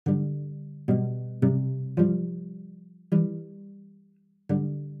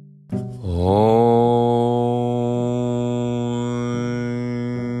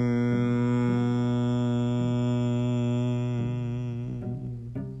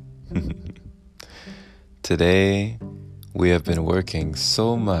Today, we have been working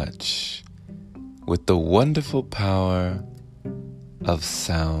so much with the wonderful power of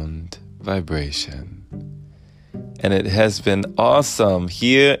sound vibration. And it has been awesome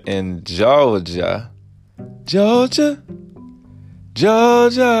here in Georgia,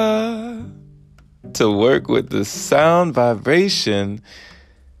 to work with the sound vibration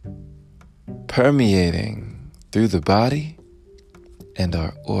permeating through the body and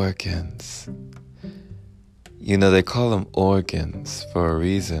our organs. You know, they call them organs for a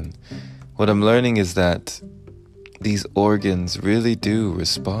reason. What I'm learning is that these organs really do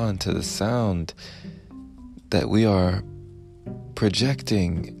respond to the sound that we are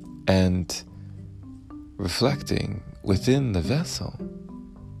projecting and reflecting within the vessel.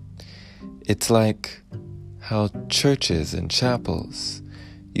 It's like how churches and chapels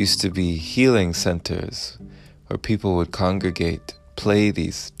used to be healing centers where people would congregate, play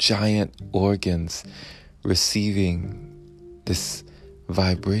these giant organs, receiving this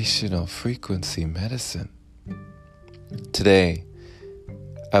vibrational frequency medicine. Today,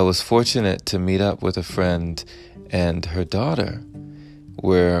 I was fortunate to meet up with a friend and her daughter,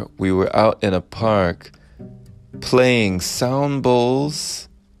 where we were out in a park playing sound bowls,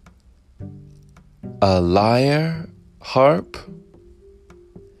 a lyre, harp,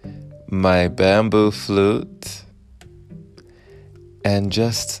 my bamboo flute, and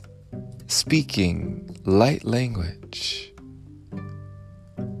just speaking light language,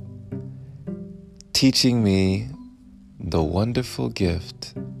 teaching me the wonderful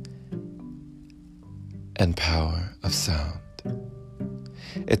gift and power of sound.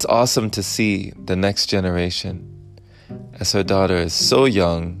 It's awesome to see the next generation, as her daughter is so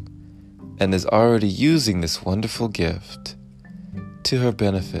young and is already using this wonderful gift to her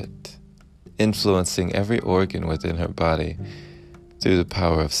benefit, influencing every organ within her body through the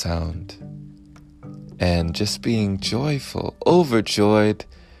power of sound, and just being joyful, overjoyed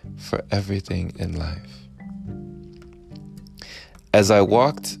for everything in life. As I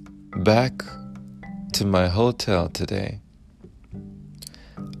walked back to my hotel today,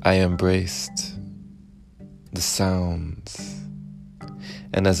 I embraced the sounds.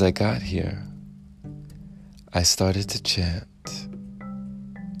 And as I got here, I started to chant,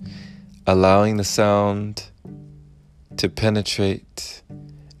 allowing the sound to penetrate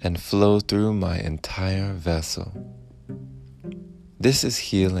and flow through my entire vessel. This is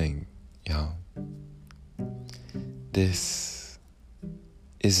healing, y'all. This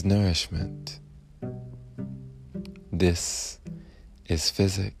is nourishment. This is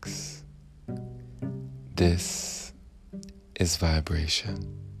physics. This is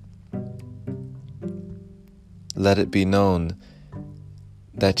vibration. Let it be known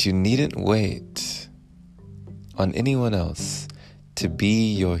that you needn't wait on anyone else to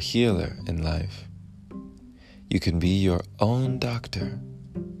be your healer in life. You can be your own doctor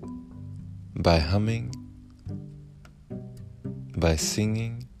by humming, by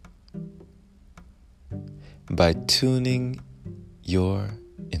singing, by tuning your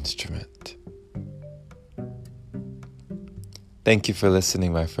instrument. Thank you for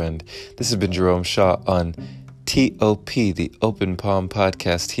listening, my friend. This has been Jerome Shaw on TOP, the Open Palm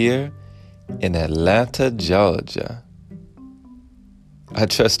Podcast here in Atlanta, Georgia. I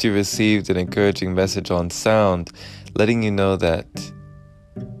trust you received an encouraging message on sound, letting you know that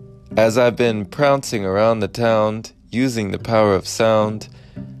as I've been prancing around the town using the power of sound,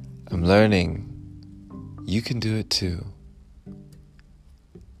 I'm learning you can do it too.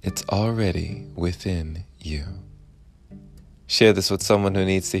 It's already within you. Share this with someone who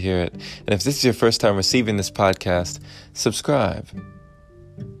needs to hear it. And if this is your first time receiving this podcast, subscribe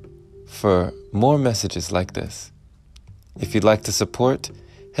for more messages like this. If you'd like to support,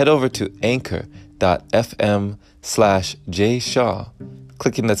 head over to anchor.fm/jshaw.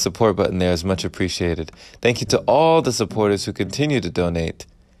 Clicking that support button there is much appreciated. Thank you to all the supporters who continue to donate,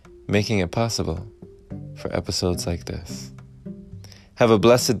 making it possible for episodes like this. Have a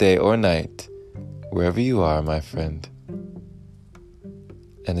blessed day or night, wherever you are, my friend.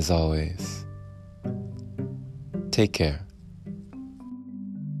 And as always, take care.